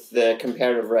Acturis with the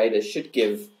comparative rater should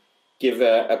give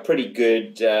a pretty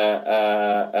good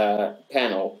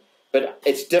panel, but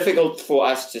it's difficult for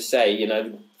us to say.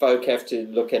 Folk have to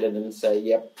look at it and say,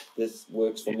 "Yep, this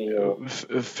works for me." Or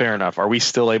fair enough. Are we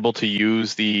still able to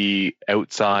use the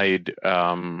outside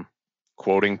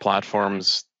quoting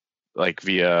platforms, like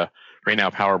via right now?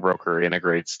 Power Broker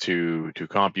integrates to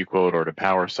CompuQuote or to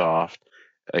PowerSoft.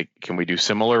 Like, can we do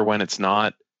similar when it's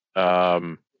not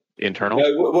internal?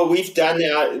 No, well, we've done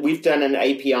an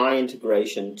API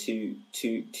integration to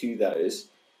those.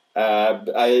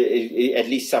 At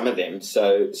least some of them.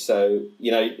 So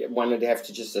one would have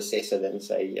to just assess it and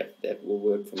say, "Yep, that will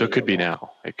work for me." So it could be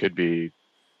now. It could be.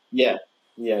 Yeah,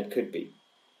 it could be.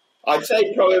 I'd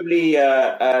say probably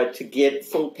to get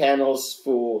full panels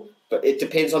but it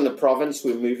depends on the province.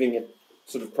 We're moving it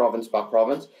sort of province by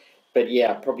province.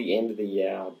 yeah, probably end of the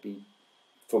year. I'd be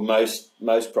for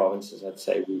most provinces. I'd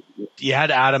say You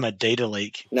had Adam at Data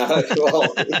Lake. No,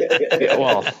 well, Yeah,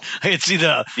 well, I could see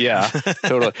the yeah,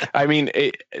 totally. I mean,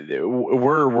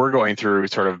 we're going through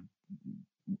sort of.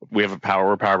 We're a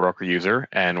power broker user,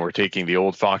 and we're taking the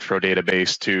old Foxpro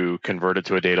database to convert it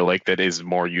to a data lake that is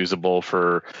more usable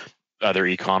for other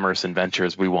e-commerce and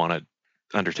ventures we want to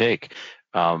undertake.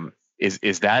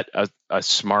 Is that a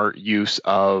smart use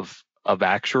of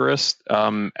Acturis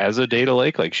as a data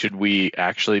lake? Like, should we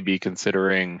actually be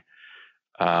considering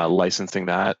licensing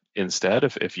that instead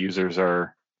if users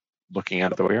are looking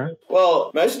at it the way we are?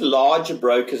 Well, most larger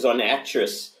brokers on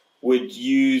Acturis would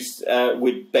use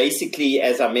would basically,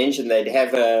 as I mentioned, they'd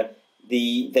have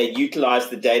they'd utilize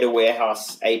the data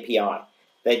warehouse API.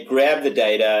 They'd grab the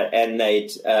data and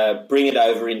they'd bring it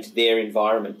over into their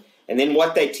environment. And then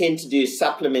what they tend to do is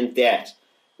supplement that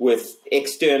with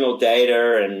external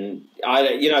data and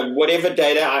whatever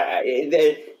data.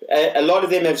 A lot of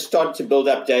them have started to build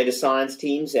up data science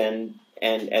teams, and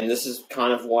this is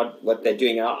kind of what they're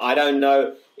doing. I don't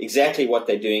know exactly what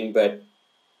they're doing, but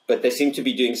they seem to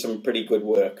be doing some pretty good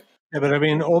work. Yeah, but I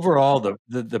mean, overall,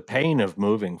 the pain of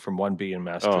moving from one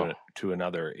BMS to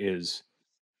another is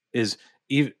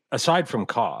aside from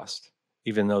cost,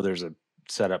 even though there's a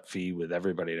setup fee with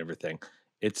everybody and everything,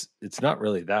 it's not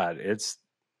really that.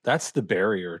 That's the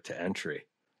barrier to entry.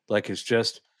 Like, it's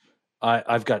just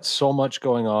I've got so much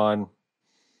going on.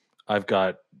 I've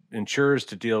got insurers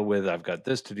to deal with. I've got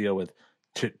this to deal with.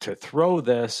 To throw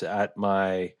this at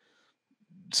my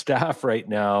staff right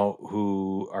now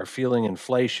who are feeling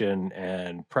inflation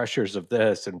and pressures of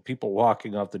this and people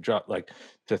walking off the job, like,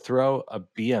 to throw a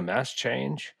BMS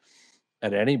change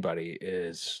at anybody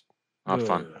is not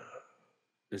fun.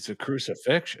 It's a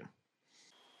crucifixion.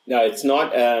 No, it's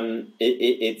not.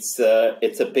 It's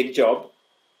a big job.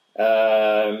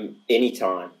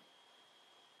 Anytime.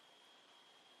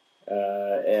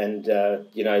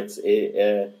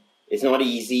 It's not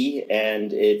easy,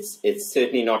 and it's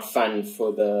certainly not fun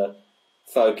for the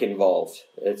folk involved.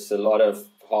 It's a lot of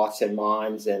hearts and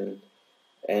minds and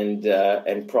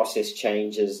process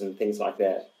changes and things like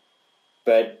that.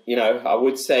 But I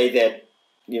would say that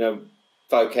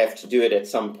folk have to do it at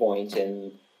some point,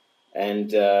 and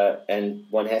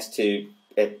one has to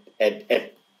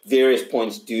at various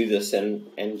points do this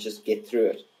and just get through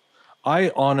it.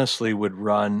 I honestly would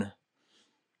run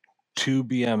 2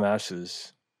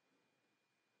 BMSs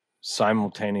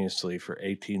simultaneously for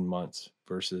 18 months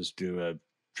versus do a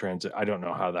transit. I don't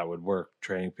know how that would work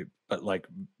training people, but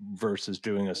versus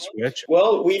doing a switch.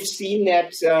 Well, we've seen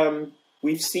that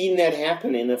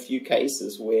happen in a few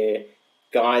cases where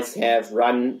guys have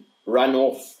run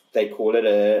off. They call it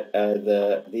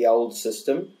the old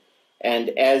system, and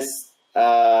as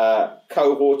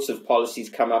cohorts of policies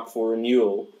come up for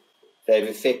renewal, they've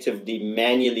effectively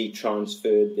manually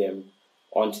transferred them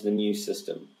onto the new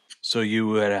system. So you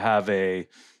would have a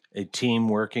team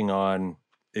working on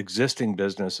existing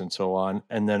business and so on,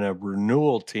 and then a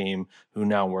renewal team who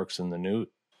now works in the new.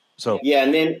 So yeah,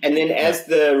 and then as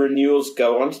the renewals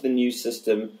go onto the new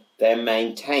system, they're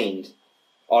maintained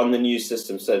on the new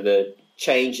system. So the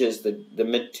changes, the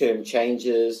midterm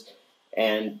changes,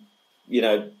 and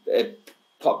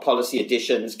policy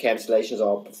additions, cancellations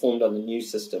are performed on the new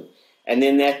system, and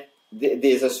then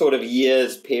there's a sort of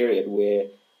years period where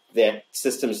that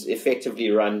system's effectively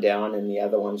run down and the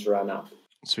other ones run up.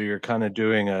 So you're kind of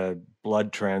doing a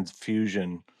blood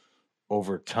transfusion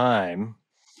over time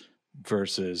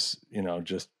versus,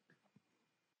 just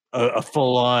a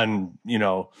full-on,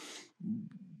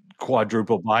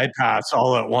 quadruple bypass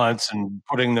all at once and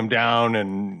putting them down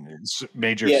and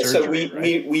major surgery. So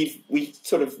we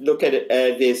sort of look at it.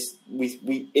 There's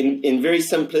in very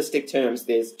simplistic terms,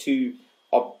 there's two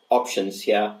options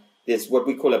here. There's what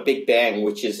we call a big bang,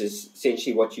 which is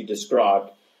essentially what you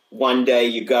described. One day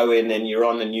you go in and you're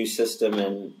on the new system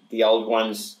and the old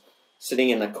one's sitting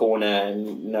in the corner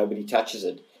and nobody touches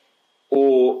it.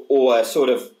 Or a sort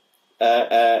of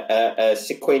a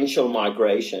sequential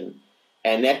migration.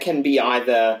 And that can be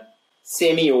either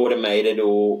semi-automated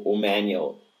or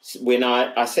manual. When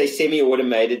I say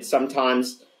semi-automated,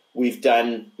 sometimes we've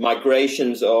done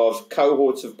migrations of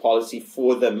cohorts of policy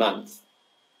for the month.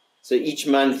 So each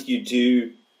month you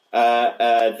do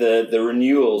the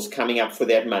renewals coming up for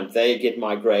that month. They get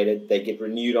migrated, they get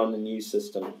renewed on the new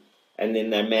system, and then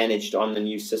they're managed on the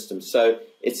new system. So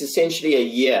it's essentially a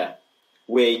year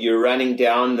where you're running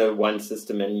down the one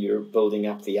system and you're building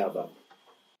up the other.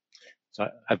 So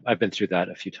I've been through that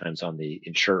a few times on the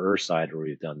insurer side, where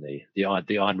we've done the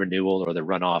on renewal or the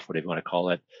runoff, whatever you want to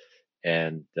call it.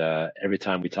 And every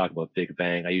time we talk about Big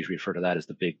Bang, I usually refer to that as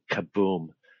the big kaboom,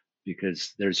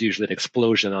 because there's usually an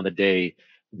explosion on the day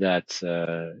that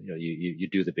you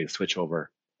do the big switchover.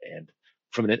 And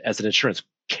as an insurance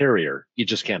carrier, you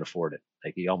just can't afford it.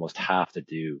 Like you almost have to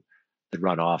do the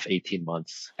runoff 18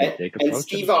 months take approach. And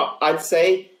Steve, I'd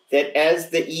say that as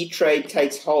the E-Trade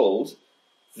takes hold,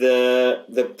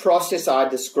 the process I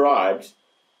described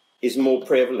is more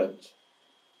prevalent,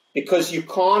 because you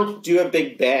can't do a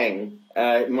big bang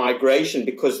migration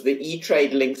because the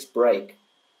E-Trade links break.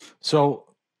 So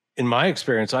in my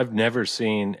experience, I've never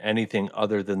seen anything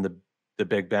other than the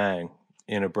big bang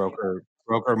in a broker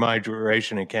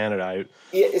migration in Canada.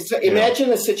 So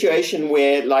imagine a situation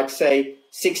where, like, say,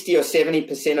 60 or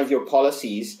 70% of your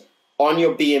policies on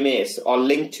your BMS are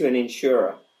linked to an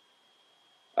insurer.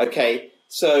 Okay,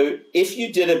 so if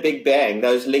you did a big bang,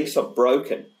 those links are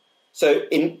broken. So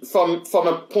from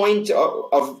a point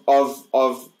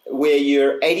of where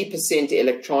you're 80%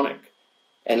 electronic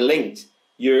and linked,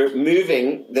 you're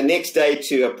moving the next day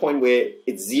to a point where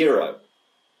it's zero.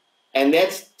 And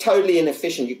that's totally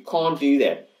inefficient. You can't do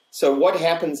that. So what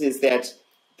happens is that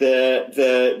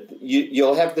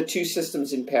you'll have the two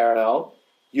systems in parallel.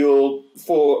 You'll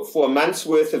for a month's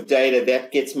worth of data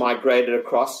that gets migrated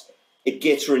across, it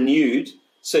gets renewed.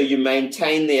 So you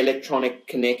maintain the electronic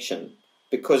connection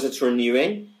because it's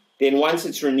renewing. Then once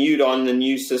it's renewed on the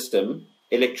new system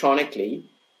electronically,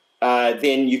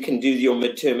 then you can do your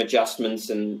midterm adjustments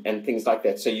and things like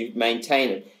that. So you maintain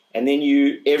it. And then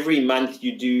every month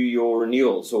you do your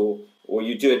renewals, or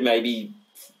you do it maybe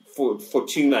for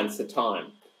 2 months at a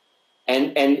time.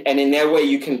 And in that way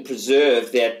you can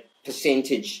preserve that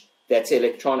percentage that's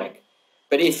electronic.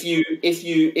 But if you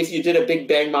did a big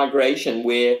bang migration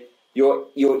where your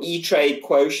E-Trade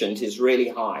quotient is really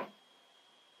high,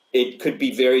 it could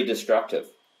be very destructive.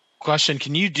 Question: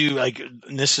 can you do, like,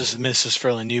 and this is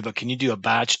fairly new, but can you do a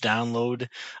batch download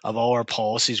of all our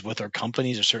policies with our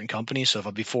companies or certain companies?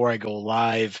 So before I go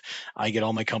live, I get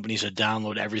all my companies to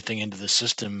download everything into the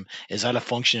system. Is that a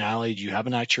functionality? Do you have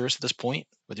an Acturis at this point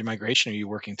with your migration? Or are you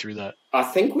working through that? I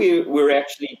think we're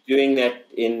actually doing that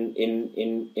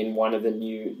in one of the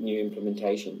new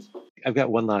implementations. I've got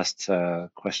one last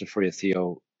question for you,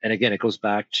 Theo. And again, it goes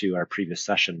back to our previous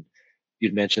session.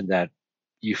 You'd mentioned that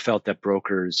you felt that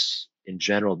brokers in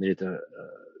general needed to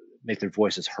make their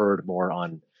voices heard more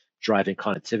on driving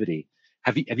connectivity.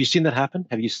 Have you seen that happen?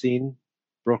 Have you seen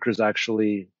brokers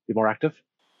actually be more active?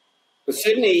 Well,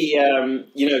 certainly,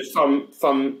 from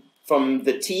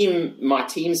my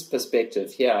team's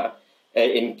perspective here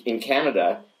in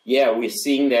Canada, we're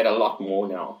seeing that a lot more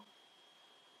now.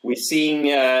 We're seeing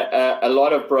a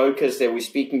lot of brokers that we're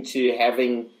speaking to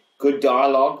having good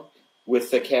dialogue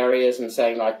with the carriers and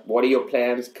saying, like, what are your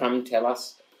plans? Come tell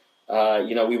us.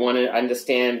 We want to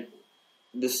understand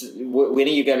this. When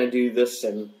are you going to do this,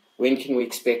 and when can we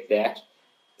expect that?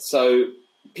 So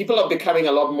people are becoming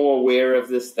a lot more aware of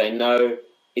this. They know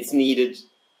it's needed.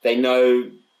 They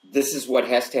know this is what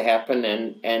has to happen,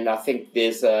 and I think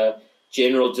there's a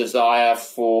general desire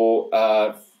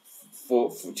to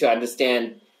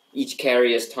understand each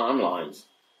carrier's timelines.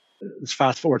 Let's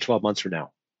fast forward 12 months from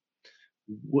now.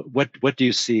 What do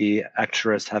you see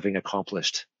Acturis having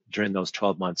accomplished during those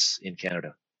 12 months in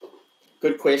Canada?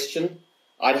 Good question.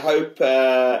 I'd hope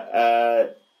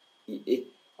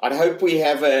we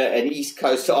have an East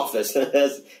Coast office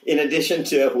in addition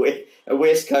to a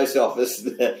West Coast office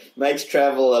that makes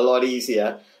travel a lot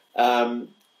easier.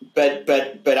 But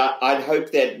I'd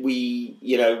hope that we've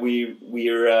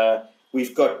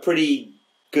got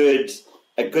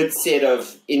a good set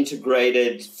of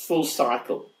integrated full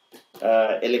cycle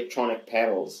electronic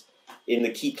panels in the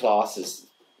key classes,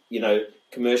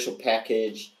 commercial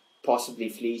package, possibly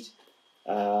fleet,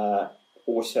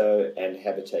 auto, and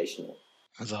habitational.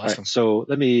 That's awesome. Right, so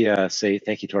let me say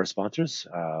thank you to our sponsors,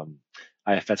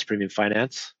 IFS Premium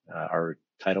Finance, our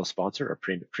title sponsor, our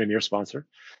premier sponsor,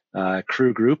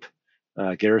 Crew Group,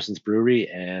 Garrison's Brewery,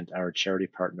 and our charity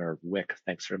partner, WIC.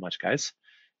 Thanks very much, guys.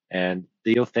 And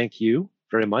Theo, thank you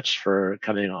very much for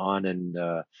coming on and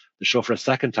the show for a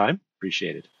second time.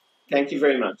 Appreciate it. Thank you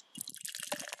very much.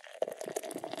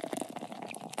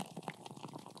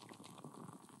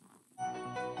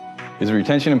 Is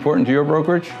retention important to your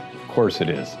brokerage? Of course it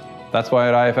is. That's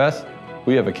why at IFS,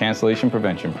 we have a cancellation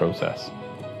prevention process.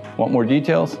 Want more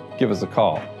details? Give us a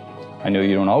call. I know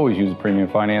you don't always use a premium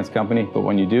finance company, but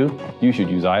when you do, you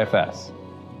should use IFS.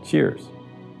 Cheers.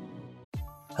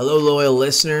 Hello, loyal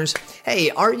listeners. Hey,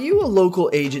 are you a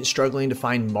local agent struggling to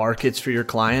find markets for your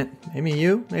client? Maybe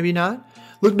you, maybe not.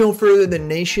 Look no further than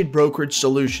Nation Brokerage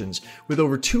Solutions. With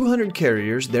over 200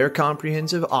 carriers, their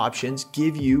comprehensive options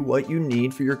give you what you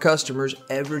need for your customers'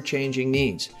 ever-changing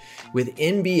needs. With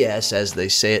NBS, as they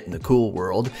say it in the cool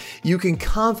world, you can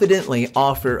confidently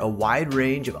offer a wide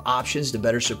range of options to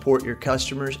better support your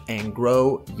customers and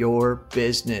grow your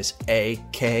business,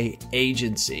 aka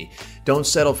agency. Don't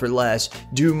settle for less.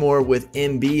 Do more with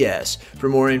NBS. For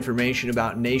more information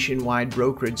about nationwide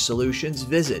brokerage solutions,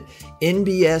 visit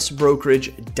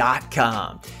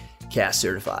nbsbrokerage.com. CAS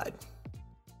certified.